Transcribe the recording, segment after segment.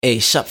Hey,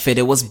 Shopfit,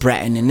 it was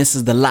Bratton, and this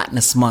is the Loch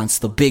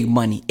Monster, Big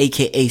Money,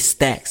 aka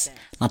Stacks.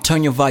 Now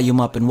turn your volume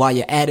up, and while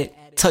you're at it,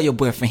 tell your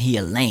boyfriend he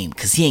a lame,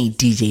 cause he ain't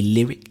DJ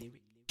Lyric.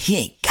 He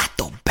ain't got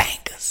no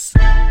bangers.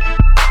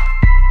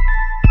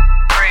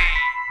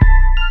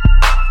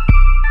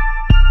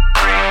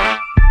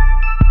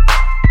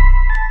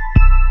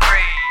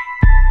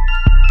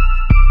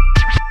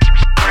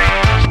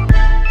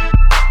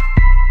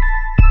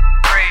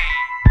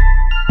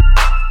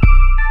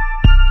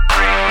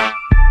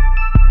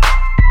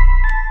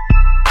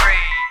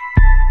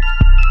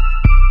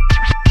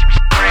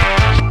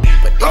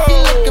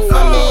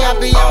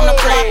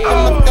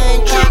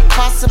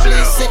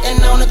 Possibly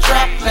sitting on a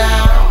drop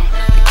down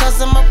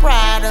because I'm a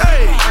rider.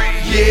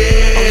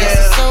 Yeah. Oh yes,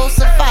 a soul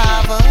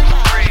survivor.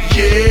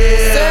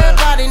 Yeah. So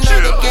everybody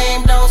know the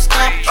game don't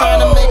stop.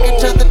 Trying to make it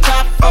to the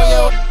top for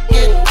your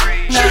get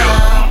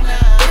now.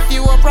 If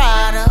you a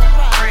rider,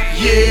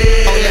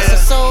 Yeah. oh yes, a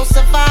soul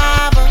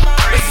survivor.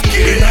 Let's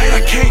get it. Tonight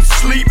I can't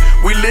sleep.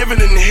 We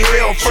living in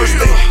hell. First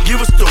they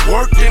give us the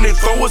work, then they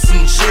throw us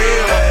in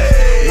jail.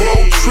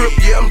 Road trip,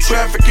 yeah, I'm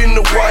trafficking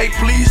the white.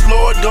 Please,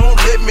 Lord, don't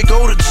let me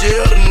go to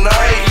jail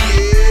tonight.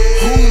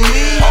 Who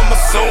me? I'm a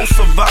soul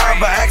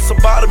survivor. Ask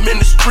about him in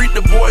the street.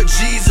 The boy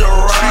G's a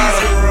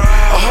rider.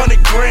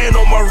 100 grand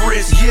on my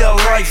wrist. Yeah,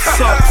 life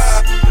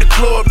sucks. The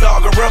club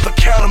dog, I'd rather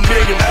count $1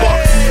 million.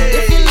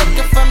 If you're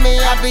looking for me,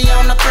 I'll be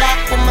on the block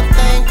with my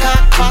thing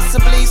cocked,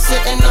 possibly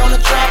sitting on a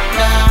drop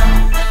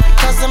down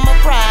because I'm a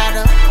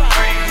rider.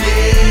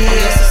 Oh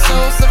yes, a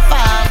soul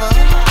survivor.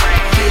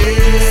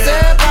 So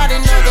everybody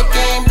know the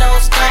game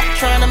don't stop.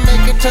 Trying to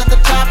make it to the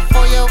top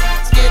for your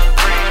skit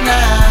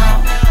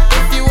now.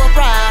 If you a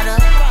rider,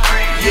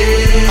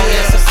 oh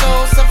yes, a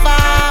soul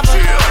survivor.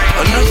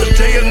 Another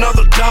day,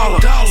 another dollar.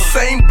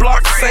 Same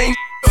block, same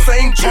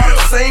park,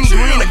 same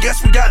green. I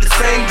guess we got the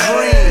same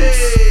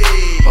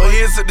dreams. Or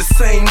is it the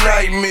same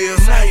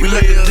nightmares? We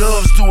let the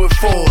doves do it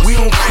for us. We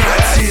don't cry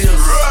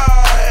tears.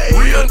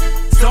 Real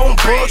don't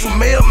budge. When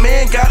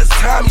mailman got his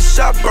time, he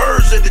shot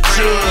birds at the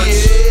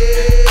judge.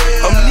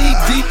 I'm knee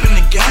deep in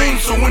the game,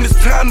 so when it's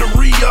time to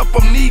re-up,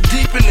 I'm knee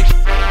deep in the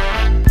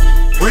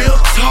real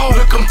talk.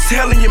 Look, I'm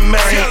telling you, man.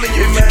 If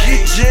you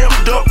get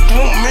jammed up,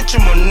 won't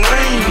mention my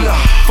name.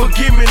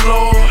 Forgive me,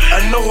 Lord.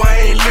 I know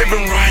I ain't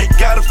living right.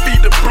 Gotta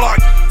feed the block,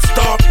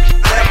 starve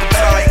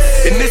appetite.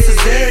 And this is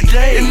every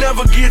day. It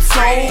never gets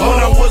old.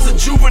 When I was a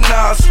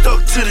juvenile, stuck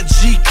to the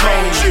G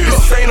code.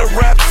 This ain't a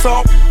rap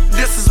song.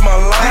 This is my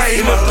life.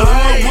 If the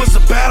hood was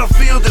a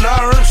battlefield, then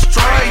I earned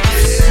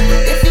stripes.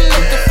 If you're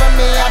looking for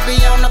me, I'll be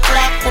on the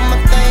block with my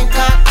thing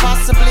cocked,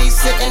 possibly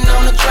sitting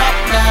on a drop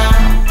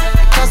down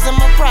because I'm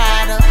a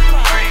rider.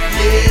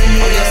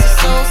 Oh yes, a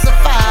soul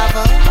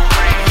survivor.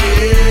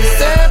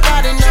 So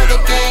everybody know the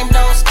game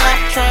don't stop.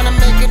 Trying to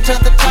make it to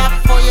the top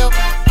for your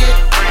get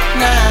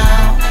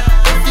now.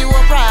 If you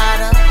a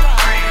rider,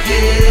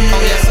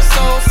 oh yes, a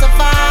soul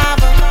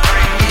survivor.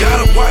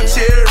 Gotta watch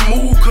every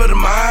move, cause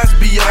them eyes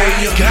be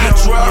on you. Gotta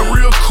drive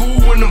real cool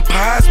when them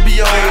pies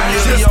be on you.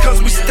 Just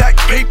cause we stack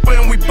paper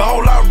and we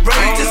ball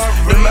outrageous,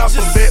 them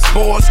alphabet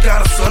boys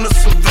got us under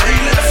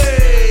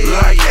surveillance.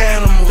 Like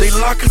animals, they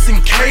lock us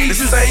in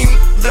cages. Same,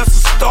 that's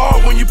a star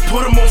when you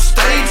put them on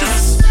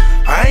stages.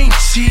 I ain't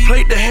cheat,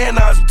 played the hand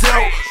I was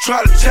dealt.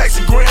 Try to tax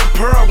a grand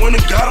pearl, went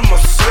and got them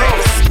myself.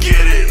 Let's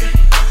get it.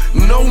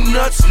 No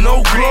nuts,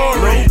 no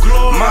glory.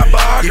 My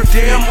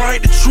biography, damn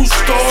right, the true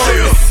story.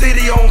 The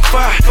city on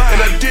fire,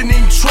 and I didn't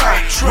even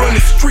try. Run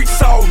the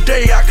streets all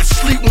day, I could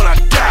sleep when I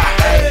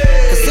die.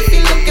 Cause if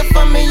you're looking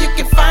for me, you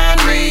can find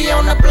me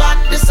on the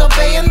block,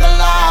 disobeying the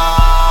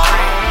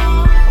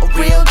law. A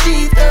real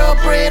G,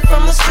 thoroughbred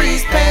from the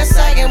streets, pants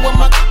sagging with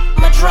my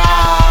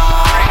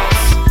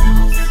draws.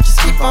 Just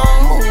keep on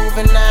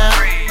moving now.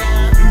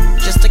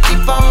 Just to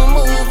keep on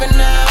moving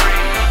now.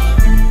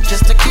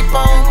 Just to keep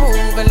on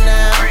moving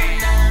now.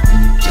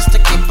 Just to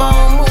keep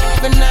on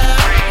moving now.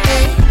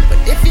 Hey, but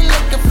if you're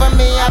looking for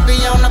me, I'll be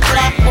on the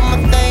block with my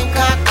thing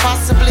cocked,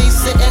 possibly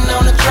sitting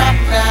on a drop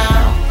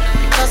down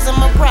because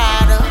I'm a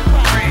rider.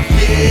 Oh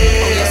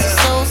yes,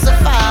 a soul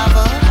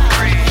survivor.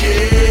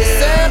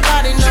 So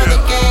everybody know the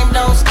game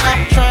don't stop.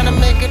 Trying to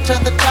make it to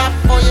the top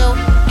for your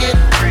get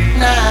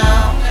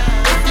now.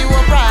 If you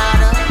a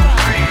rider,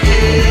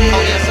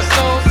 oh yes, a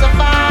soul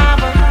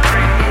survivor.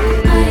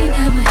 I ain't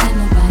ever had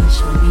nobody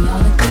show me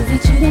all the things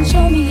that you done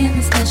show me in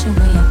the special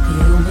way I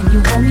feel when you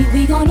hold me.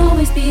 We gon'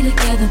 always be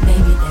together,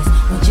 baby. That's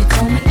what you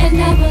told me,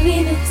 and I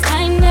believe it. 'Cause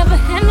I ain't never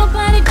had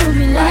nobody do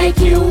me like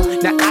you.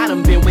 Now I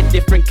done been with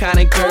different kind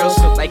of girls,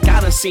 feel like I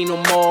done seen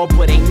them all,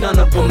 but ain't none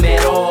of them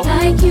at all.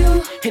 Like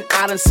you. And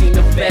I done seen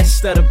the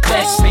best of the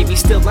best, maybe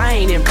still I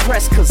ain't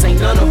impressed, cause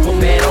ain't none of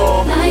them at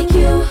all. Like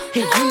you.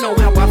 And you know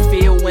how I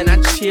feel when I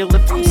chill.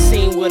 If I'm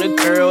seen with a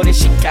girl, then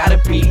she gotta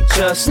be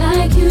just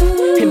like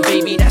you. And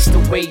baby, that's the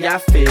way I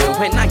feel.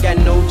 And I got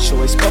no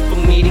choice but for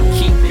me to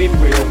keep it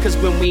real. Cause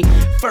when we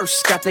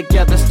first got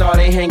together,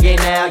 started hanging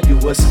out, you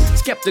was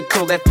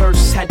skeptical at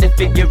first, had to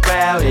figure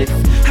out if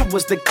I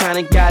was the kind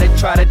of guy that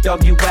try to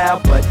dog you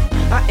out. But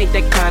I ain't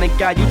that kind of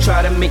guy you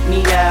try to make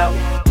me out.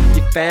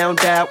 You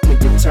found out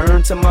when you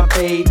turned to my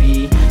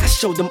baby. I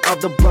showed them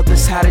other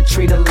brothers how to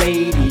treat a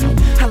lady.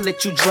 I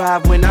let you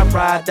drive when I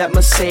ride that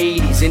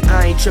Mercedes, and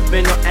I ain't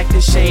tripping or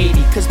acting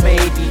shady, cause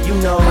baby, you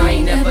know I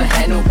ain't never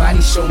had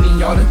nobody show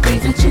me all the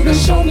things that you done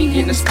show me.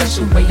 In a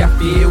special way I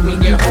feel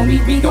when you're home.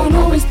 We gon'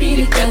 always be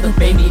together,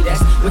 baby,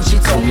 that's what she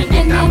told me,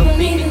 and I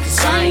believe it, cause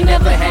I ain't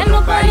never had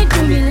nobody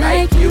do me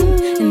like you.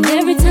 And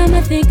every time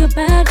I think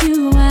about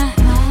you,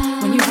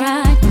 when you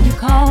ride, when you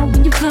call,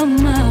 when you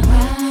come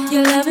up,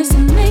 your love is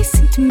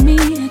amazing to me.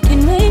 I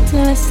can't wait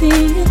till I see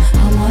you.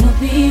 I wanna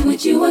be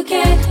with you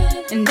again.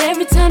 And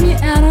every time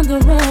you're out on the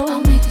road,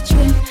 I'll make a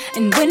trip.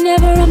 And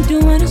whenever I'm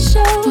doing a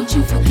show, don't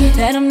you forget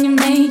that I'm your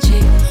main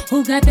chick,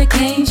 who got that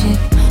game chick,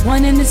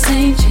 one and the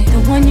same chick, the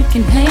one you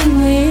can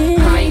hang with.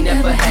 I ain't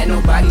never had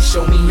nobody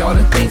show me all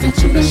the things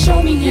that you done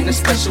show me. In a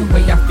special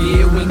way I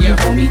feel when you're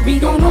home. We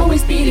gon'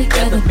 always be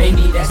together,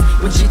 baby, that's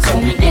what she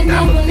told me, and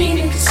I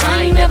believe it, cause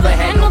I ain't never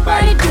had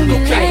nobody do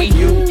me like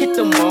you. Hit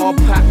the mall,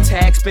 pop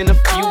tags, spend a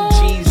few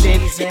G's in,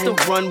 hit the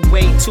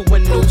runway to a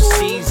new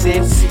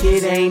season.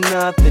 It ain't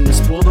nothing to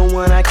spoil the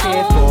one I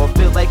care for.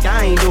 Feel like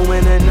I ain't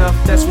doing enough,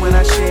 that's when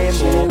I share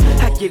more.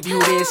 I give you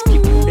this,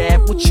 give you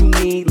that, what you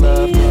need,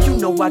 love. You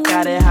know I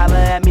gotta holler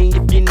at me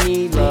if you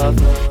need love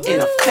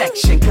and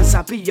affection, cause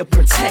I be your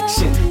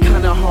protection.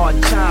 Kinda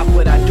hard job,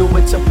 but I do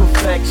it to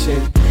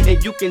perfection.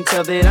 And you can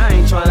tell that I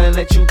ain't tryna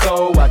let you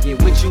go. I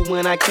get with you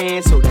when I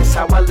can, so that's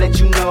how I let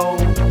you know.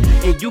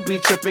 And you be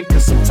trippin',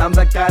 cause sometimes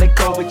I gotta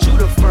go. But you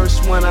the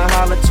first one I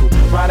holler to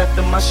right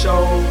after my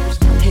shows.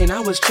 And I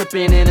was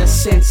trippin' in a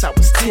sense, I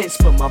was tense,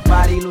 but my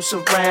body loose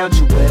around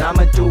you. But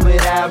I'ma do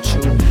without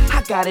you.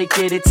 I gotta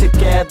get it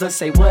together,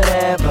 say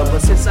whatever. But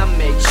since I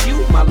met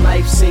you, my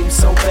life seems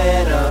so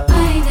better.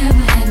 I ain't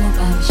never had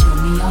nobody show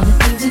me all the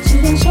things that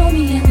you done show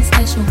me. In the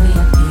special way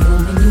I feel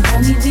when you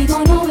hold me. We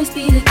gon' always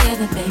be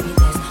together, baby,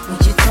 that's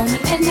what you told me,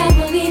 and I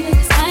believe it,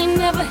 cause I ain't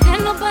never had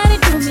nobody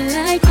do me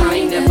like you. I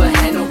ain't never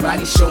had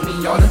nobody show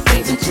me all the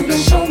things that you done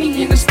show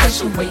me. In a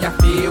special way I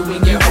feel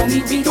when you're home.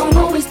 We gon'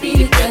 always be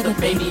together,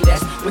 baby,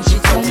 that's what you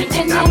told me,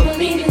 and I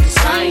believe it, cause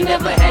I ain't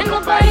never had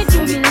nobody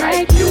do me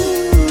like you.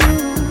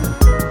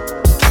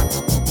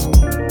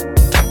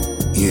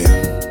 Yeah,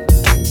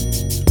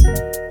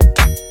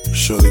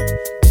 Shorty,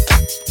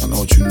 I know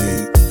what you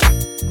need.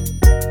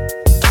 I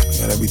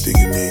got everything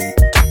you need.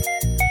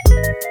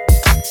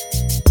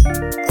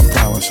 I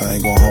promise I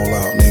ain't gonna hold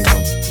out, nigga.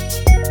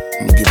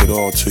 I'm gonna give it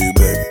all to you,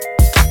 baby.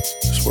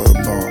 Swear to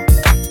God.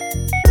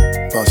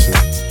 Bust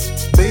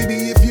it.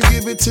 Baby, if you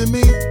give it to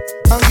me,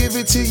 I'll give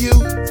it to you.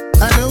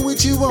 I know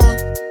what you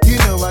want, you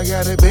know I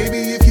got it.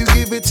 Baby, if you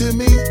give it to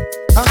me,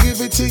 I'll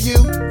give it to you.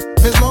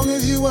 As long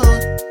as you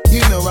want,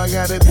 you know I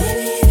got it.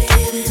 Baby, if you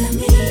give it to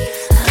me,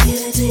 I'll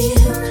give it to you.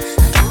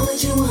 I know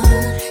what you want,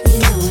 you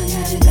know I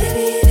got it.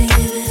 Baby, if you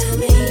give it to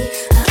me,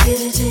 I'll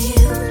give it to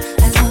you.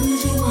 As long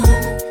as you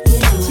want, you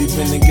know I got it. We've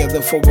been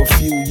together for a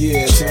few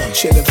years,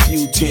 shed a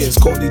few tears,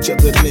 called each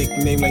other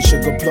nicknames like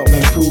Sugar Plum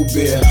and Pooh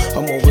Bear.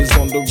 I'm always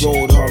on the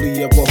road,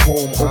 hardly ever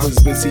home. Always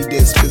busy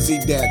this, busy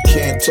that,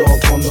 can't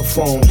talk on the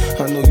phone.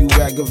 I know you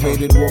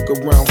aggravated, walk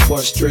around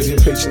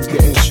frustrated, patience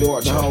getting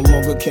short. How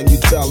longer can you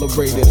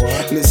tolerate it?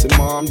 Listen,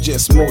 ma, I'm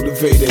just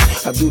motivated.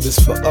 I do this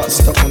for us,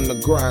 stuck on the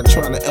grind,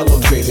 trying to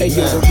elevate it. Hey,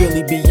 yo, to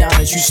really be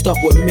honest, you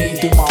stuck with me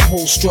through my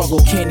whole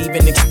struggle. Can't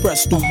even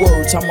express through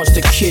words how much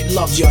the kid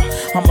loves you.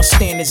 I'ma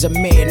stand as a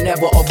man,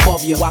 never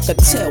above you. I could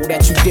tell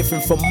that you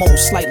different from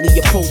most, slightly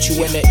approach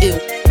you in the ill.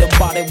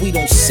 About it, we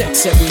don't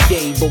sex every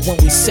day, but when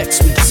we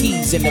sex, we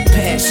tease in a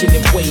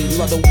passionate way.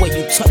 Love the way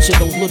you touch it,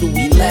 those little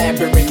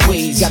elaborate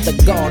ways. Got the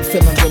guard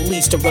feeling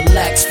released to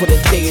relax for the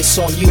day. It's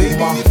on you, baby,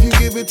 ma. if you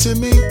give it to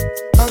me,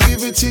 I'll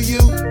give it to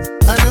you.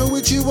 I know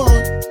what you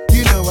want,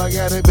 you know I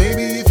got it.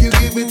 Baby, if you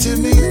give it to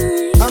me,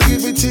 I'll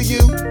give it to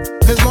you.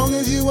 As long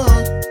as you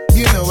want,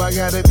 you know I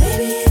got it.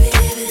 Baby, if you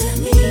give it to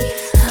me,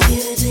 I'll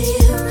give it to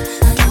you.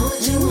 I know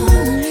what you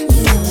want,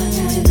 you know I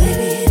got it.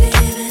 Baby, if you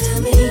give it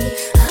to me,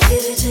 I'll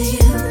give it to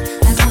you.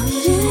 As long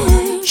as you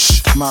want.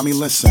 Shh, mommy,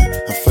 listen,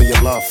 I feel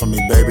your love for me,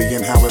 baby,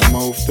 and how it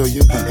moved through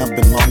you. I've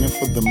been longing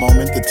for the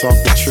moment to talk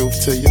the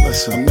truth to you.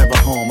 Listen, I'm never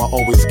home, I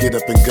always get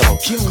up and go,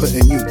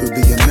 putting you through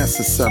the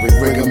unnecessary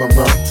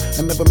rigmarole.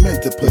 I never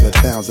meant to put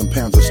 1,000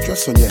 pounds of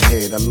stress on your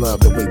head. I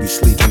love the way we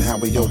sleep and how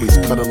we always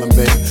cuddle in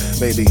bed.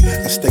 Baby,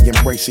 I stay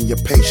embracing your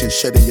patience,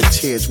 shedding your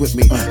tears with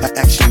me. I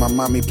ask you, my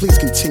mommy, please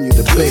continue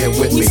to bear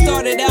with me. We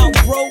started out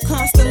broke,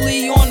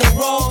 constantly on the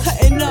road,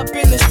 cutting up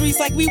in the streets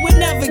like we would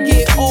never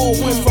get old.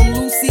 Went from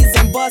Lucy's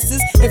and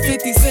buses and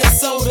 50-cent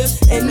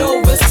sodas and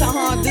Novas to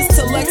Hondas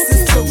to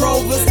Lexus to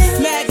Rovers.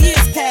 Mad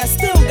years past,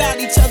 still got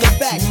each other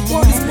back.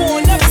 Word is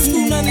born, never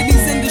screw none of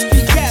these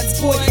industry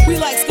cats, boy. We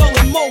like Skull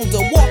and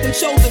Molder, walking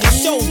shoulder to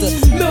shoulder,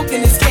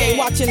 milking this game,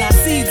 watching our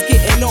seeds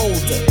getting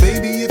older.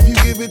 Baby, if you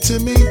give it to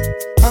me,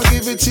 I'll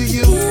give it to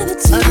you.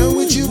 I know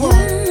what you want,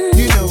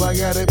 you know I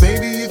got it.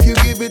 Baby, if you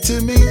give it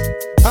to me,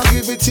 I'll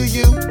give it to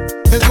you.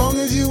 As long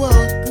as you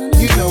want,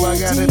 you know I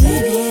got it.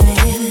 Baby, if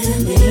you give it to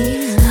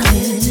me, I'll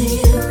give it to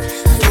you.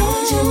 I know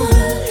what you want,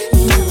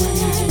 you know I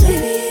got it.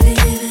 Baby, if you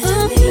give it to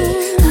me,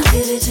 I'll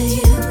give it to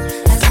you.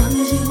 As long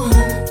as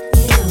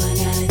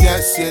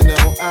you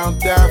know I'll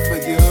die for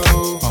you.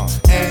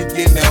 And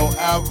you know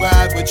I'll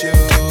ride with you.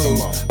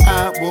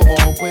 I will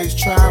always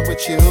try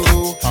with you.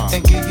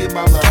 And give you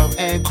my love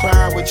and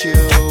cry with you.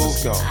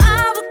 Let's go.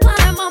 I will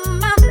climb a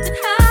mountain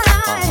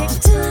high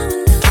till our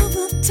love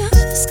will touch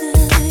the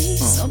sky.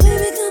 So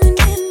baby, come and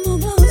get more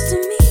close to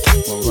me.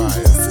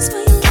 This is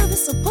where your love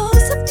is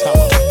supposed to be.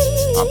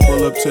 I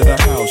pull up to the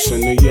house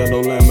in the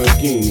yellow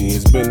Lamborghini.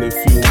 It's been a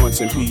few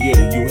months in PA,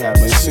 you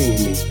haven't seen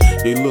me.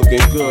 You looking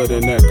good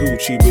in that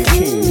Gucci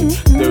bikini.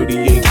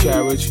 38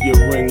 carats,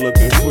 your ring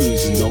looking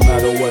freezing. No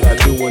matter what I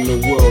do in the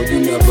world, you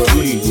never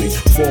leave me.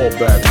 Fall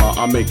back, ma,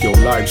 I make your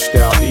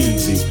lifestyle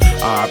easy.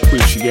 I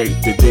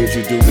appreciate the things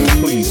you do to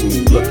please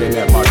me. Looking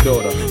at my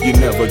daughter, you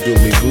never do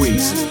me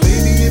greasy.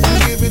 Baby, if you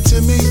give it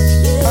to me,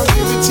 I'll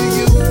give it to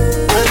you.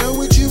 I know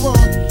what you want,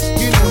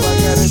 you know I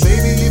got it.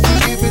 Baby, if you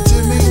give it to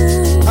me,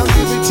 I'll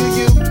give it to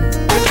you.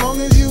 As long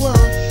as you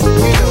want, you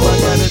know I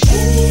got it.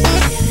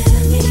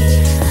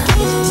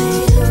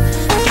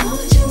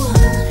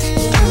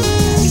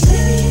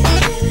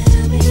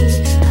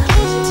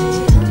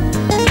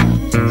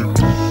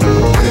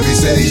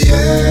 Say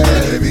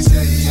yeah, baby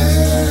say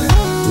yeah.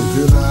 If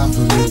you lie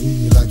for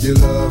me like you're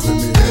loving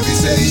me, baby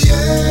say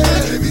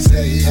yeah, baby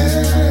say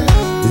yeah.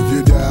 If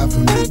you die for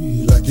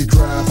me like you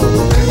cry for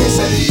me, baby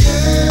say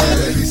yeah,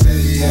 baby say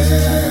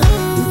yeah.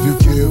 If you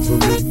kill for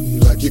me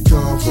like you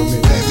come for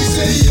me, baby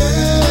say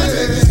yeah,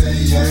 baby say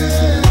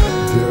yeah.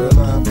 Girl,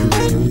 I'm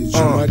crazy,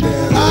 my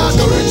damn. I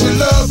know that you're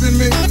loving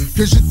me,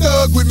 cause you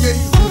thug with me,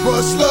 you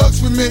bust slugs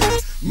with me.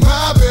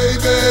 My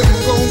baby, who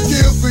gon'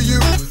 kill for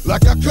you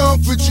like I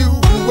comfort you?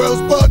 Who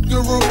else but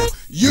the rule?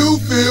 You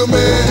feel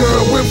me?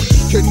 Girl, when we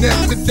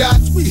connect the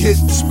dots, we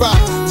hit the spot.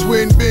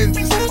 Twin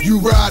Benzes, you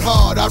ride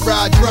hard, I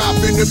ride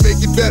dropping to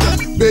make it better.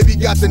 Baby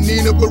got the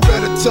Nina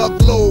Beretta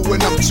tucked low,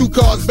 and I'm 2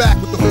 cars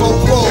back with the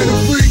 4-4. And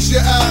it freaks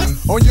you out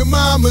on your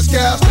mama's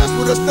couch, that's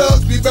what us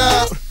thugs be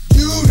bout.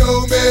 You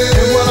know me,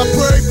 and while I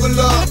pray for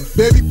love,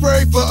 baby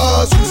pray for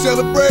us who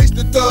celebrates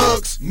the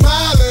thugs.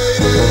 My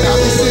lady, I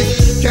be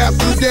singing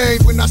capital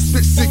games when I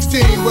spit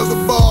 16. Well, the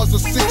bars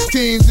are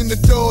 16s in the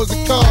doors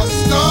of cars.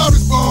 A star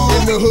is born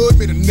in the hood,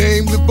 may the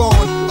name live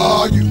on.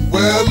 Are you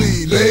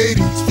welly,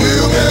 ladies?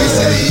 Feel me? Baby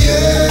say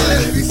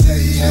yeah, baby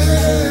say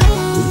yeah.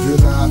 If you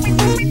lie for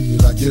me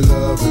like you're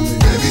loving me,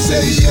 baby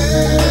say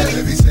yeah,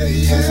 baby say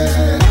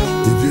yeah.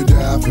 If you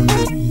die for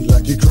me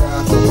like you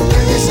cry for me,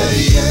 baby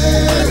say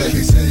yeah,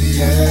 baby say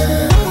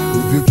yeah.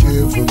 If you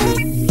kill for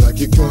me like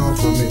you come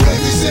for me,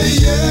 baby say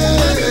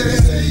yeah, baby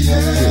say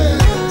yeah.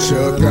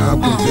 Chuck,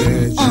 I'm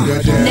convinced you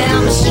got down.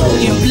 Now I'm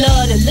showing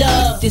blood of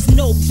love, there's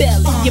no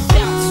belly. You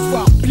bounce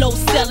from blow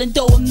selling,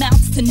 though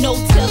amounts to no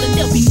telling,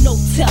 there'll be no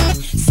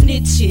telling.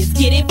 Snitches,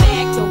 get it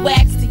back, the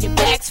wax to your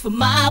backs for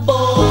my boy.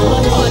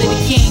 What part of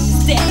the game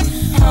is that?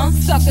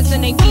 Suckers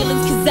and they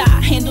feelings, cause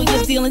I handle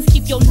your dealings,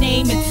 keep your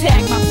name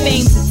intact, my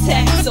fame's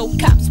intact, so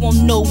cops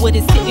won't know what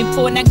it's sitting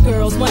for. Now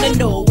girls wanna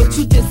know what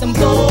you did some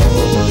gold,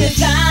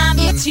 cause I'm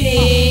your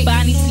chick.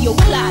 Bonnie to your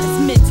clot is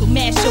mental,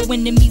 mash your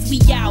enemies, we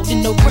out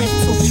in the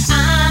rental.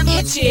 I'm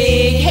your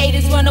chick,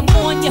 haters run up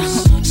on ya,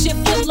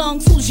 shift your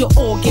lungs, who's your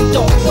organ,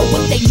 don't know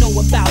what they know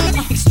about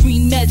it.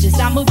 Extreme measures,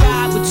 I'ma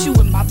ride with you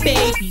and my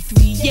baby,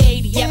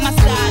 380 at my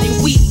side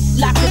and we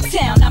lock the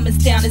town, I'm as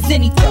down as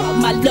any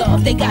thug. My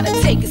love, they gotta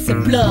take us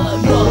in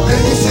blood. Whoa.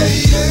 Baby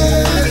say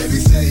yeah, baby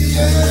say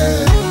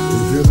yeah.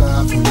 If you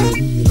lie for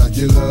me like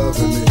you're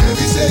loving me,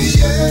 baby say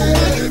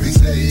yeah, baby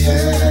say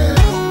yeah.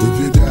 If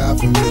you die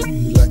for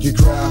me like you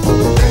cry for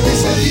me, baby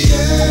say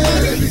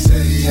yeah, baby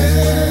say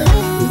yeah.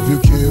 If you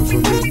kill for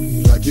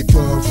me like you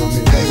come for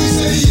me, baby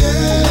say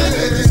yeah,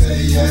 baby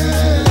say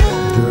yeah.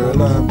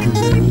 Girl, I'm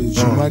convinced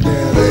you my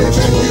damn baby.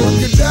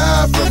 You can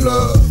die from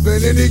love,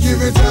 and any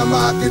given time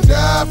I can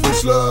die from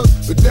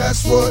slugs. But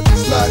that's what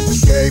this life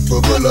is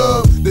capable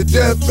of. The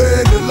death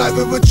and the life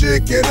of a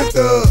chick and a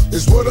thug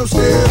is what I'm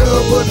scared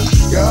of. But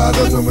I got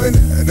a woman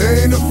that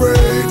ain't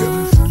afraid to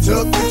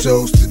tuck the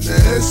toast and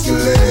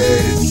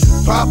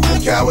escalate. Pop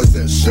the cowards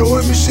that's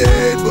showing me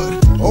shade, but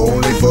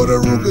only for the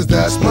root, cause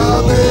that's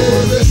my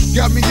baby.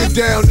 Got me a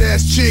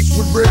down-ass chick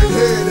with red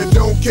hair that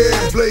don't care.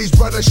 Blaze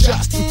brighter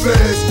shots and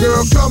flares.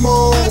 Girl, come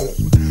on,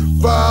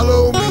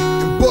 follow me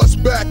and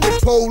bust back the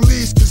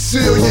police.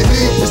 Conceal your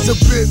heat, it's a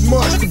bit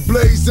much to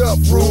blaze up.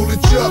 Rule the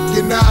Chuck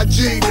and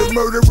IG, the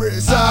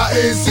murderers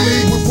INC.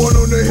 With one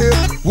on the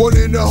hip, one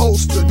in the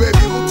holster. Baby,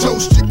 we'll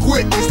toast you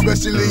quick,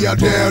 especially out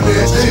down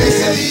there. Baby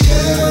say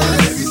yeah,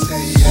 baby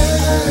say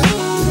yeah.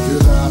 If you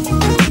lie for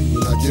me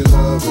like you're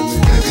loving me,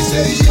 baby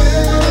say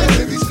yeah,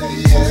 baby say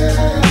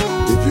yeah.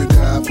 If you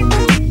die for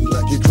me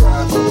like you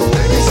cry for me,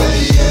 baby say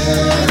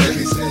yeah,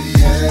 baby say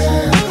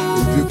yeah.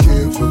 If you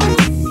kill for me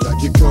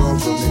like you come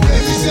for me,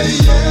 baby say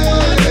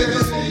yeah, baby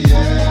say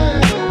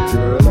yeah.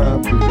 Girl,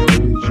 I'm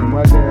convinced you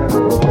my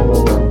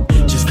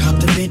damn. Just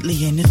copped a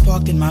Bentley and it's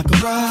parked in my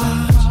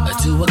garage. A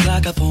 2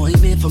 o'clock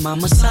appointment for my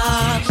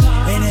massage.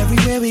 And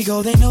everywhere we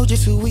go, they know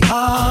just who we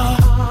are.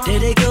 There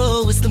they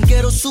go, it's them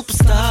ghetto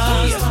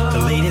superstars. The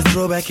latest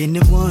throwback in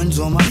the ones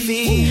on my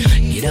feet.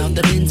 Get out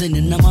the Benz and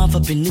then I'm off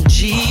up in the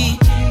G.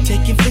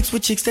 Taking flicks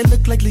with chicks that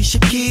look like Alicia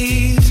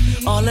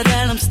Keys. All of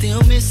that, I'm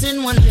still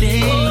missing one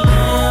thing.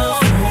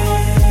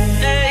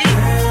 Hey.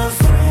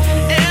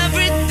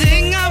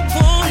 Everything I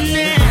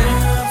wanted.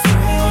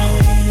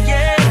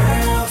 Yeah.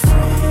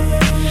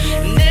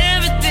 And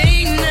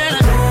everything that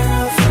I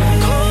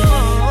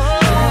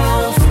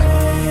called.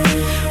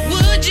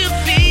 Would you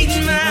be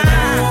mine?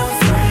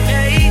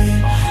 Hey.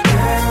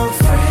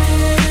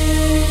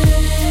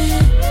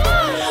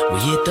 We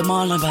hit the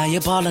mall and buy a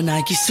ball of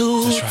Nike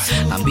suits.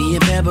 Right. I'm being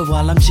peppered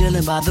while I'm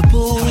chilling by the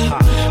pool.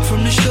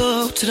 From the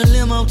show to the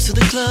limo to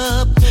the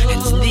club,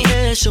 hands in the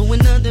air, showing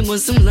nothing but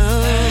some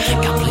love.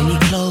 Got plenty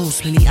clothes,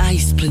 plenty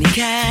ice, plenty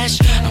cash.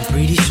 I'm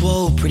pretty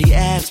swole, pretty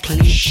abs,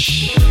 plenty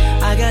shh.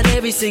 I got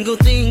every single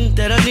thing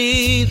that I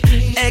need,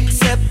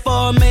 except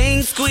for a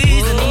main squeeze.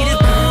 I need a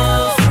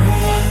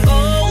girlfriend.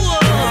 Oh,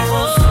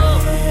 oh,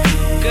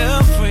 oh,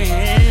 girlfriend.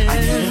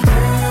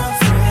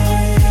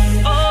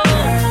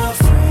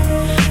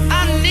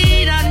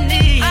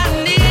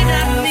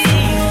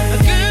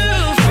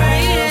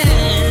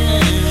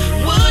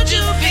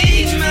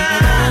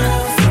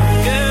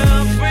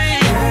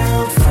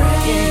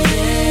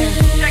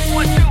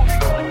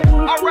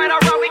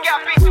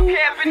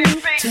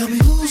 Tell me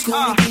who's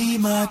gonna be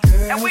my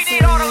girl. And we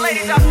need all the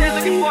ladies out there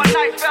looking for a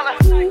nice fella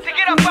to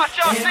get up out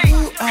your seat.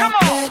 Come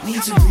on,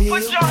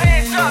 put your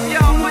hands up,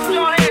 y'all. Put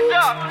your hands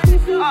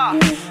up.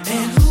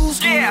 And who's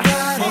gonna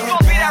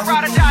be that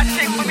ride or die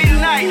chick for me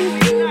tonight?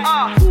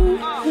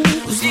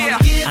 Yeah.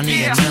 I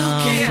need a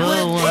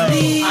number one.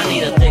 I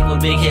need a thick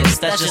with big hips,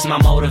 that's just my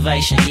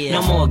motivation.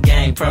 No more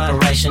game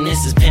preparation,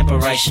 this is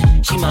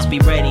pimperation. She must be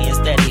ready and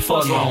steady for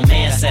a grown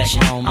man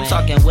session. I'm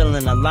talking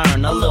willing to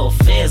learn a little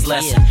fizz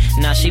lesson.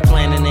 Now she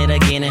planning it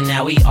again and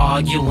now we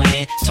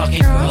arguing.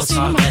 Talking girl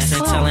talk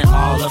lesson, telling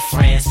all her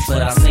friends.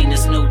 But I seen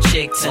this new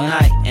chick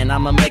tonight and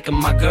I'ma make her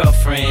my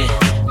girlfriend.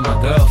 My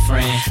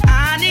girlfriend.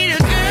 I need a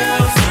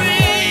girlfriend.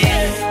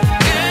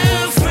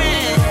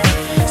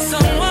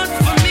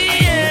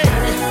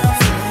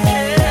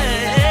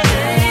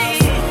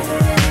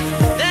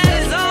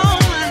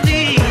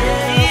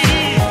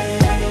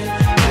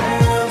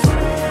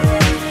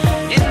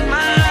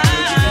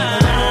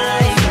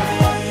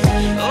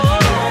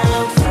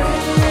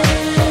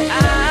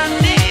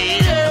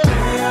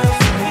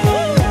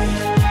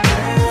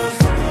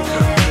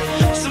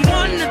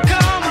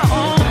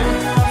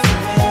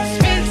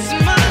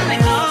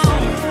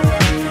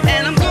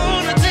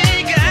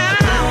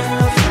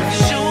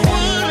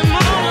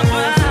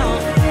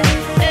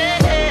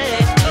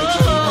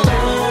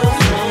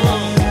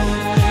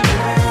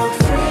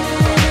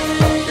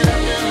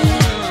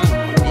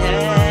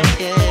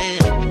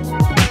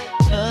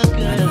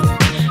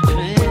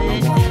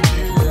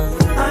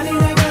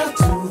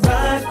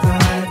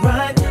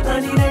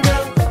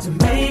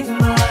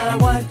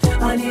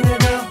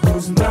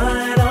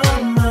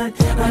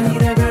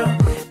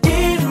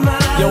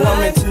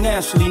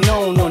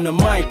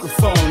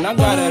 I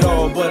got it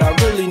all, but I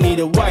really need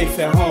a wife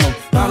at home.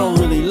 I don't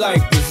really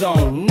like the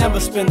zone, never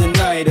spend the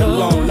night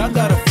alone. I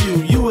got a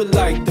few you would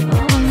like them,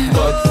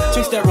 but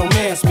chicks that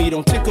romance me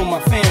don't tickle my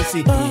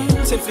fancy.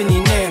 Tiffany,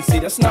 Nancy,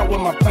 that's not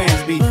what my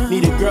plans be.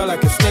 Need a girl that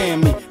can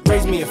stand me,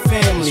 raise me a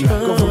family.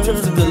 Go from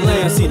trips to the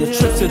land, see the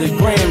trips to the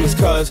Grammys.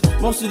 Cause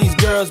most of these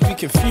girls be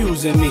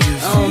confusing me.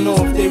 I don't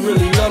know if they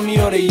really love me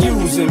or they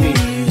using me.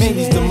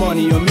 Maybe it's the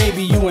money or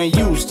maybe you ain't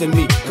used to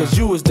me. Cause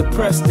you was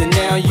depressed and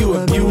now you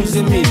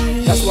abusing me.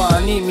 That's why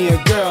I need me a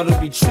girl to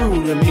be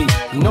true to me.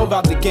 Know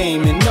about the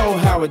game and know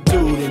how it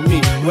do to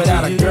me.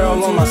 Without a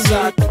girl on my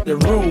side, they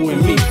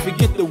ruin me.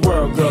 Forget the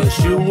world, girl, it's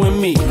you and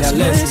me. Now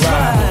let's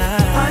ride.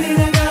 I need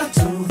a girl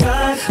to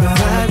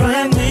ride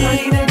with me. I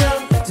need a girl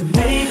to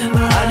make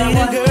my I need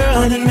a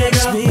girl that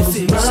makes me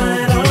feel so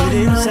good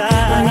inside.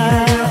 I need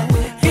a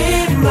girl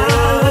in my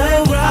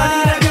life. I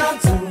need a girl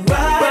to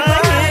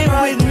ride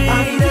with me. I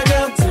need a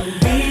girl to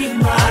be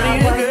my I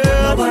need a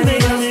girl that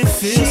makes me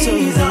feel so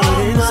good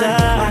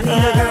inside. I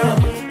need a girl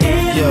in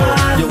my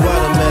life. I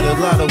done met a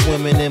lot of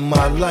women in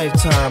my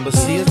lifetime, but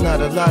see, it's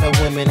not a lot of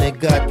women that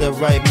got the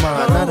right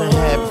mind. I done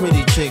had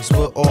pretty chicks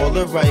with all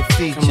the right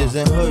features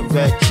and hood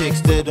rat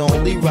chicks that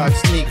only rock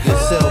sneakers,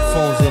 cell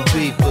phones and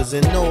beepers,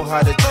 and know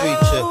how to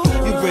treat you.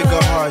 You break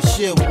a heart,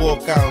 she'll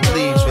walk out and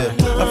leave you.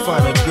 I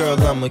find a girl,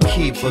 I'ma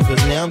keep her,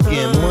 cause now I'm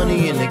getting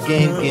money and the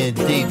game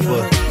getting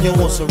deeper. You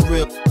want some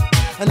real?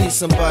 I need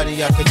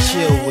somebody I could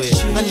chill with.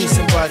 I need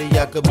somebody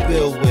I could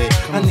build with.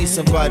 I need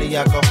somebody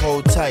I could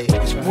hold tight.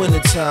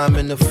 Wintertime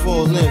in the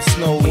full length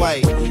Snow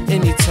White.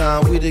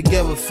 Anytime we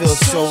together feel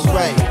so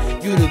right.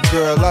 You the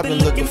girl I've been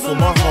looking for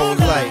my whole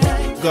life.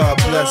 God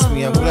bless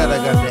me, I'm glad I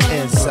got the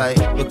insight.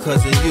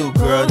 Because of you,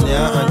 girl,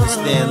 now I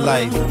understand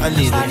life. I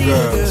need a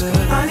girl.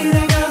 I need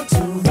a girl to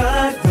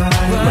ride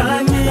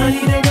me. I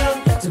need a girl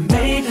to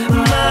make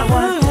my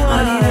one.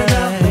 I need a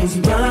girl who's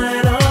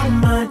mine, all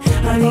mine.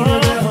 I need a girl.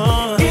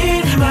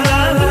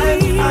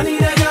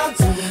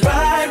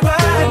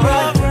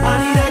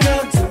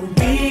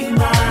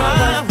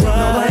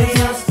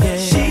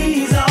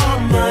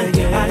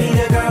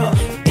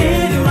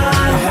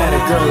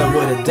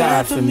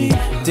 For me,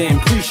 damn,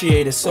 appreciate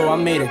appreciate it, so I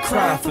made her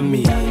cry for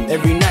me.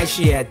 Every night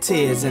she had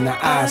tears in her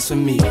eyes for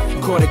me.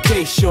 Caught a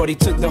case, shorty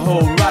took the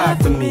whole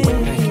ride for me.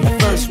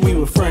 At first we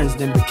were friends,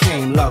 then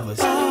became lovers.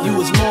 You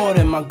was more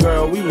than my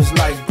girl, we was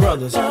like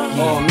brothers.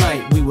 All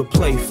night we would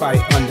play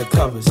fight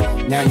undercovers.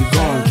 Now you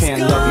gone,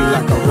 can't love you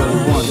like I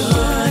really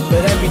wanted.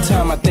 But every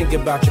time I think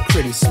about your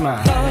pretty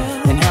smile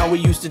and how we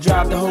used to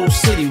drive the whole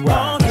city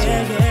wild.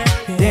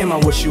 Damn, I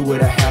wish you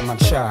would've had my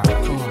child.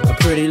 A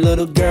pretty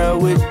little girl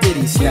with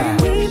ditty style.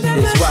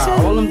 It's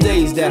wild, all them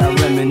days that I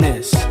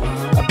reminisce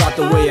about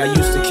the way I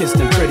used to kiss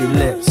them pretty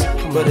lips.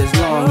 But as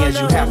long as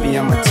you happy,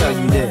 I'ma tell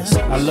you this: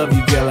 I love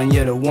you, girl, and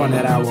you're the one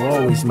that I will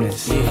always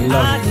miss. I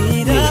love you. I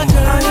need a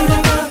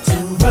girl to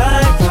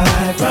ride.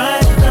 I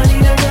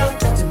need a girl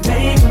to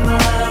make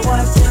my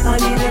wife. I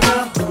need a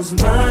girl who's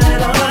mine.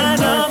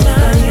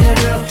 I need a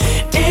girl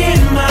in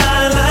my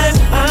life.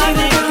 I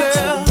need a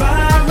girl to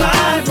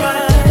ride.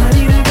 I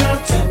need a girl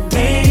to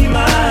make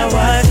my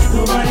wife.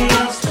 Nobody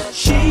else,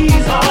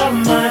 she's all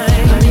mine.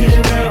 I need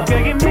a girl,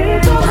 give me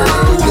the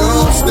girl,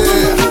 your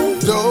stare,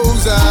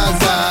 those eyes.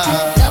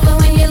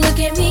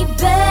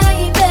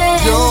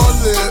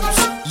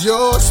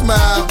 Your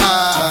smile,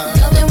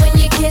 love it when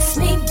you kiss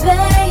me,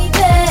 baby.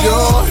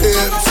 Your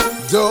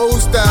hips,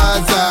 those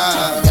thighs,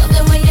 love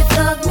it when you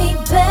fuck me,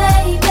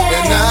 baby.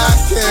 And I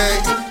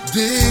can't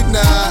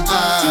deny,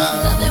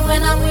 love it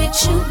when I'm with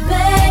you,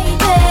 baby.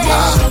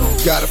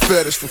 I got a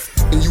fetish for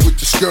f***ing you with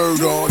your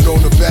skirt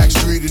on the back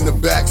street in the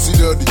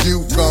backseat of the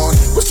Yukon.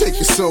 What's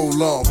taking so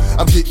long?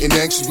 I'm getting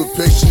anxious but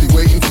patiently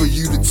waiting for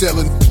you to tell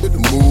her to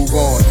move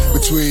on.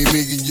 Between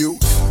me and you,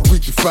 we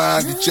can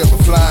find each other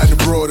flying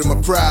abroad in my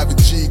private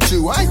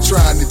G2. I ain't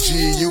trying to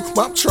G you,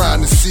 I'm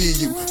trying to see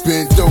you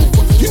bent over.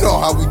 You know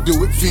how we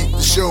do it, feet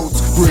to shoulders,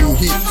 bring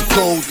heat to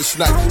cold this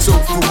night, so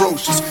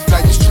ferocious.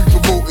 Now you street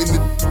promoting the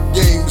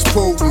game is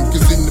potent,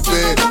 cause in the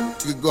bed,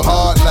 you go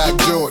hard like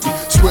Jordan,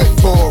 sweat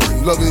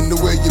pouring, loving the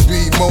way you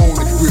be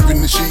moaning,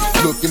 ripping the sheet,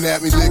 looking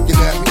at me, licking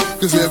at me,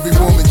 cause every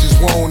woman just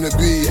wanna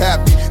be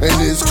happy, and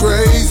it's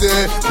crazy,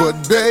 but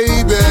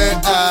baby,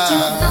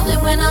 I love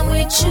it when I'm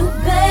with you,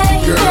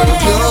 baby. Girl,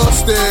 your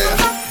stare,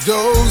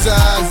 those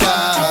eyes,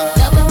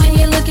 love it when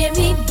you look at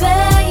me,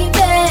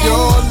 baby.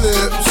 Your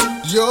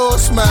lips, your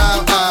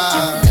smile,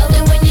 love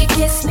it when you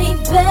kiss me,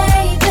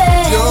 baby.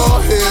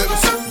 Your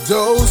hips,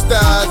 those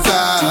thighs,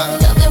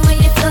 love it when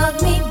you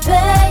fuck me,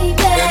 baby.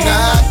 And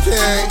I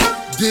can't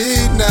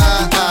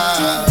deny,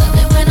 love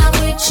it when I'm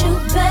with you,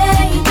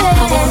 baby.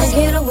 I wanna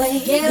get away,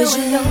 cause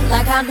you know,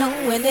 like I know,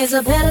 when there's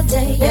a better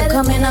day, you're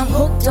coming, I'm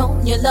hooked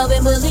on your love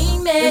and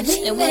believe me.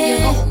 And when you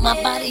hold my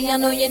body, I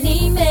know you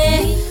need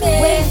me.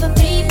 Wait for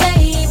me,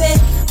 baby.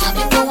 I've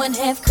been going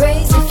half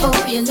crazy for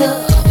your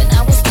love, and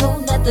I was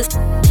told that the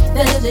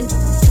better than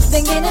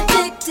been getting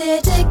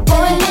addicted.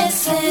 Boy,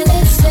 listen,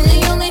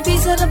 the only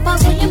piece of the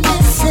puzzle you're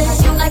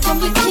missing, like when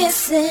we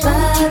kissing.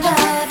 Bye,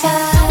 bye,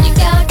 bye. You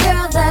got a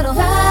girl that'll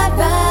ride.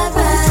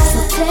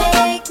 So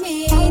take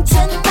me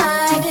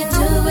tonight and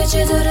do what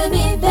you do to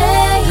me,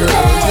 baby.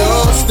 Girl,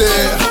 your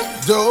stare,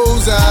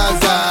 those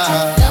eyes,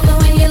 love it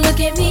when you look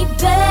at me,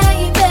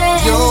 baby.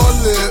 Your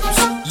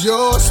lips,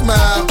 your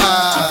smile,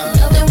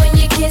 love it when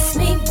you kiss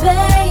me,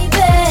 baby.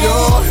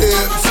 Your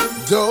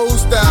hips,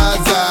 those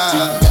thighs,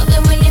 love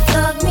it when you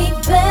fuck me,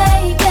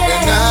 baby.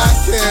 And I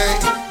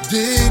can't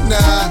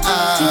deny,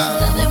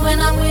 love it when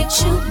I'm with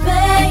you,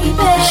 baby.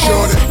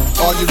 Shorty,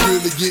 are you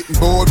really getting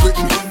bored with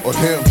me or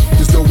him?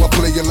 Just though I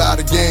play a lot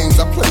of games,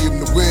 I play him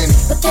to win.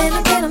 But then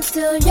again, I'm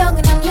still young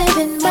and I'm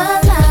living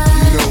my life.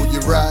 You know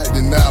you're right,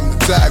 and I'm the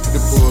type to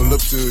pull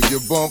up to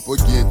your bumper,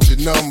 get your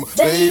number,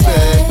 baby.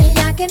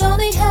 I can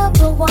only help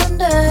but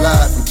wonder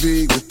life would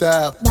be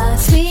without my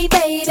sweet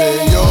baby.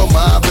 Hey, you're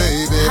my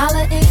baby.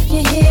 Holla if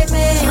you hear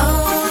me.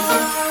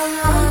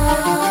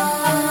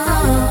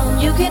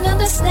 You can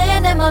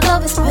understand that my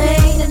love is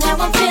pain and how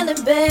I'm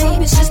feeling,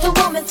 babe. It's just a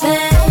woman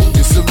thing.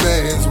 It's a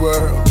man's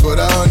world, but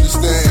I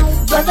understand.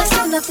 But there's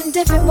still nothing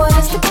different, boy,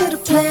 that's the good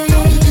of play.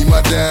 You be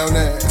my down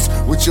ass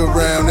with your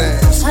round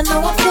ass. I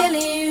know I'm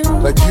feeling you,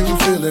 like you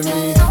feeling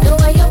me. The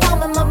way you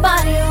warm my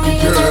body, when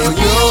you girl,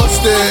 your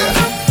stare,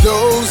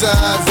 those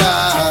eyes,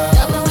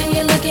 love it when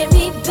you look at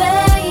me,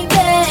 baby.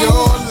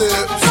 Your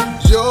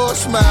lips, your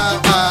smile,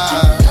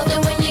 love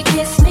it when you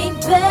kiss me,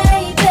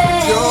 baby.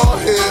 Your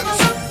hips,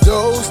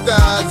 those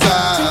thighs,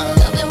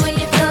 love it when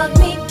you fuck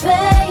me,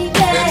 baby.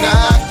 And I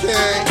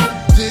can't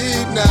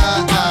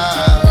deny,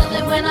 love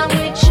it when I'm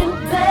with you,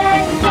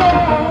 baby.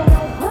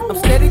 I'm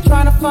steady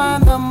trying to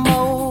find the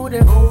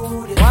motive.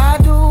 Why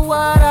do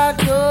what I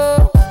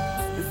do?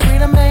 The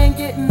freedom ain't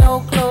getting no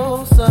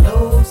closer.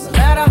 No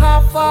matter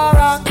how far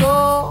I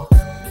go,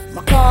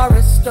 my car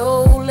is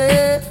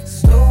stolen.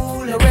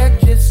 No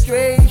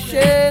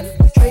registration.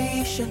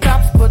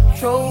 Cops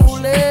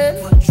patrolling.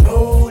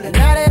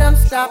 Now they done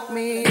stop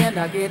me and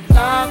I get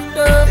locked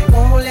up. They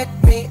won't let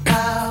me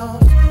out.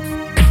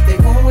 They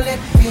won't let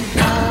me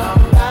out.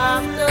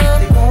 Locked up.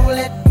 They won't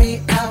let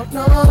me out.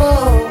 No.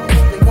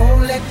 They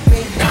won't let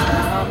me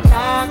out.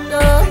 Locked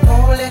up. They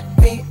won't let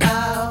me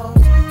out.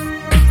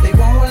 They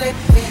won't let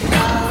me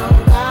out.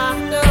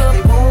 Locked up.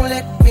 They won't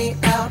let me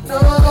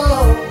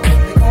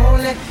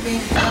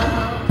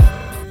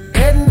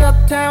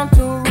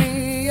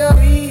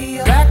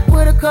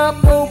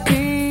couple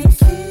peeps.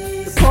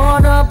 The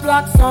corner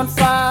block's on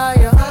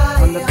fire.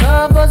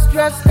 Undercovers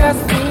dressed as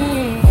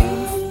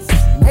fiends.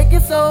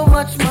 Making so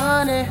much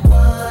money.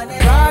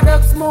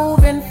 Products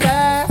moving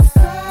fast.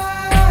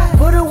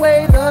 Put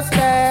away the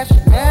stash.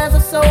 As I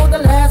sold the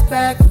last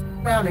bag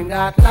round and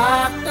got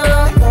locked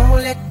up. They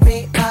won't let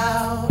me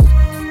out.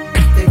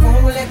 They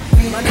won't let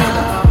me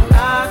out. I'm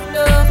locked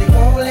up. They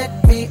won't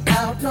let me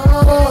out. No,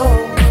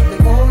 they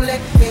won't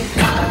let me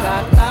out. I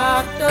got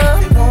locked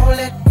up. They won't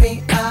let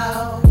me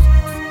out.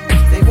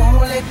 They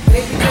won't let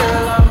me out.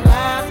 Girl, I'm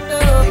locked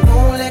up. They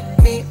won't let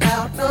me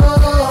out. No,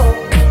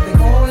 they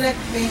won't let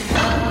me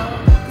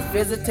out.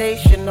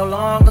 Visitation no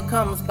longer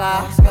comes by.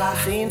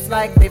 Seems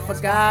like they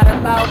forgot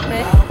about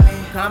me.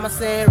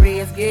 Commissary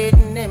is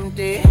getting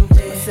empty.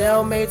 My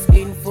cellmates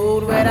eating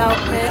food without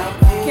me.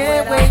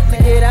 Can't wait to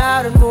get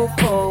out and move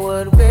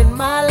forward with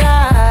my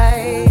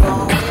life.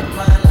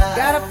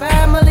 Got a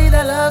family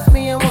that loves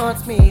me and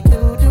wants me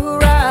to do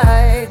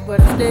right, but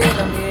instead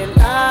I'm here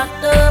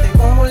locked up. They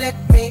won't let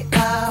me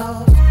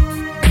out.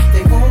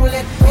 They won't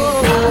let me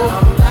out.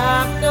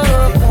 I'm locked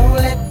up. They won't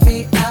let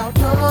me out.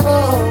 No.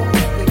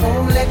 They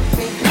won't let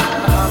me out.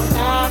 I'm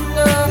locked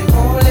up. They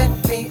won't let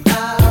me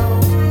out.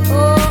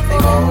 Oh, they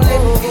won't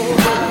let me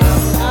out.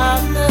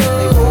 I'm locked up.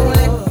 They won't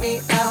let me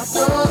out.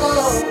 No.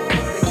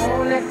 They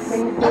won't let me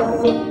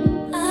out.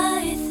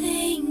 I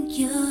think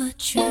you're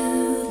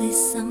truly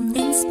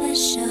something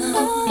special.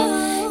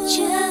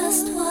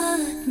 Just what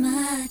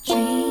my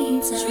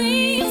dreams are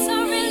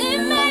really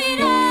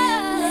made of.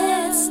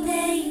 Let's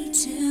stay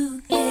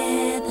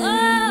together,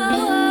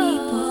 baby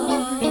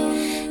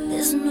boy.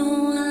 There's no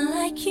one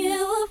like you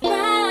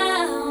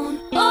around.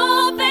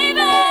 Oh,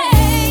 baby.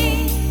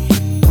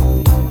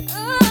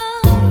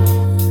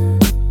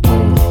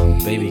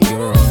 Baby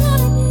girl.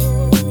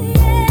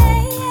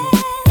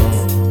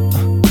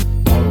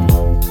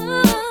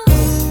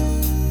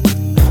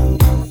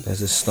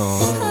 There's a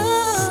storm.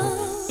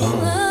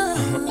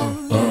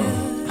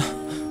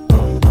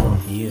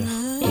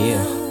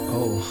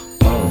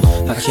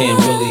 I can't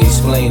really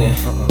explain it.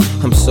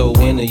 I'm so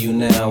into you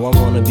now. I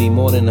wanna be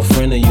more than a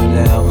friend of you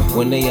now.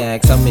 When they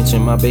ask, I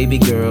mention my baby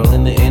girl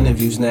in the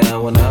interviews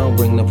now. And I don't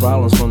bring the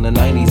problems from the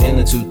 90s and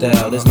the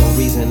 2000s. There's no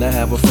reason to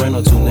have a friend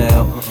or two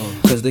now.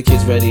 Cause the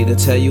kid's ready to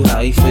tell you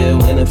how he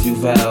feel in a few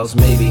vows.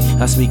 Maybe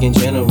I speak in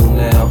general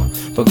now.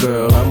 But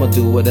girl, I'ma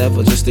do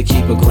whatever just to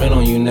keep a grin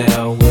on you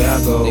now. Where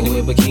I go, they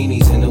wear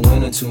bikinis in the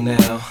winter too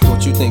now.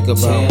 What you think about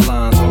tan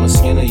lines on the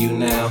skin of you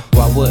now?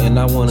 Why wouldn't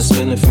I wanna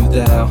spend a few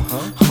thou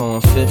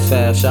on Fifth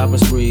Ave shopping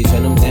sprees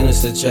and them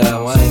dinners to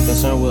chow? I ain't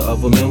concerned what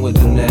other men would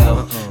do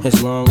now.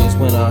 As long as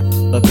when I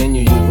up in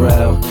you, you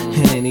growl.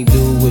 And any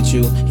dude with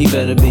you, he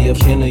better be a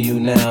kin of you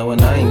now.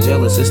 And I ain't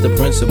jealous, it's the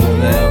principle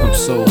now. I'm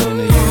so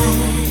into you.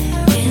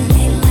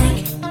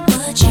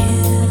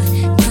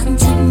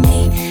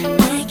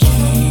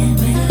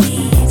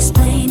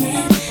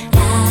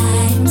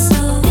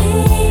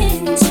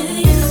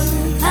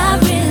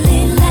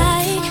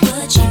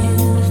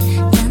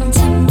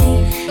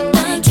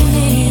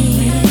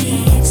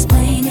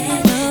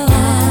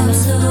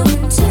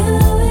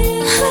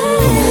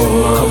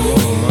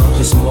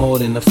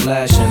 In the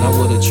flashing, I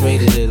would've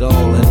traded it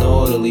all in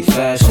orderly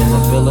fashion. A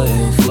villa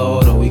in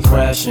Florida, we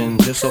crashing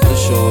just off the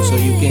shore, so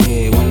you can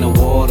hear when the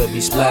water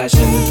be splashing.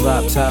 The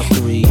drop top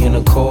 3 in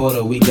a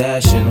quarter, we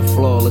dashing. The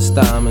flawless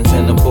diamonds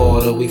in the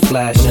border, we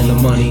flashing. The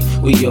money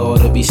we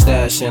oughta be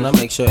stashing. I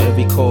make sure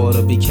every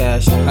quarter be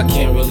cashing. I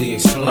can't really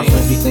explain. My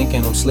friends be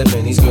thinking I'm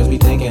slipping, these girls be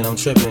thinking I'm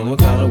tripping. What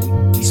kind of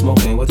weed be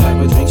smoking? What type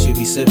of drinks you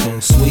be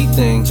sipping? Sweet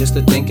thing, just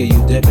to think of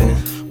you dipping.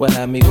 What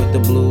had me with the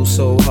blues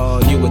so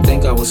hard, you would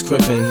think I was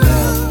crippin'.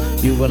 Now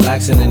you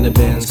relaxing in the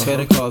bins,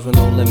 credit cards with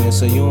no limits,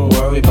 so you don't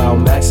worry about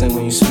maxing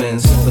when you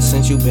spend. But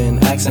since you been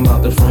asking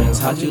about the friends,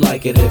 how'd you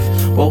like it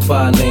if both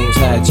our names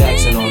had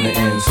Jackson on the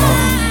ends?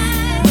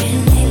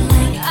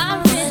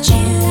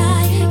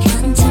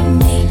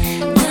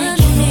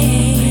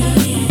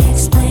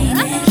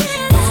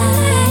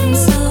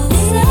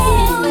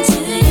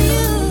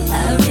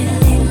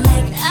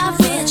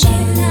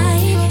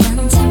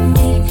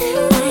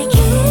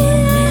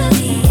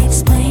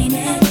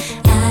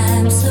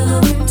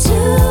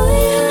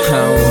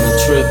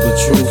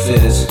 Truth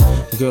is,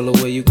 girl,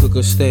 the way you cook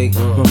a steak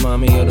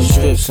remind me of them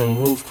strips and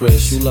roof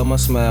crisps. You love my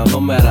smile, no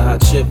matter how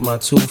chipped my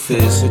tooth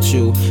is. With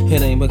you,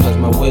 it ain't because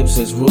my whips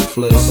is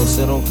ruthless. So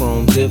sit on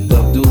chrome, dipped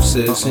up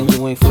deuces, and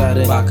you ain't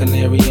flattered by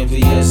Canary and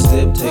VS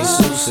dip, taste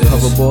souses.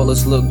 Cover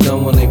ballers look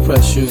dumb when they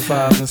press you,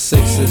 5s and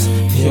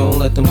 6s. You don't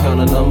let them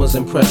kind of numbers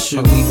impress you.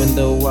 Even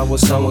though I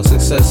was somewhat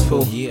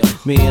successful,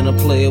 me and a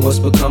player was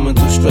becoming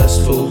too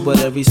stressful. But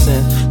every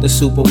since the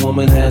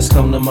superwoman has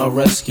come to my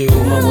rescue,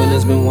 my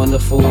winter's been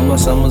wonderful, my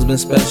summer's been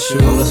special.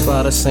 Let's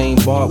fly the same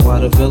bark while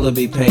the villa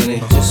be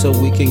painted, just so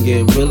we can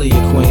get really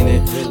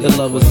acquainted. The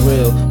love is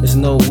real, there's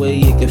no way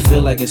it can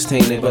feel like it's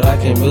tainted, but I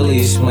can't really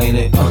explain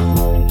it.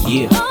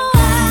 Yeah.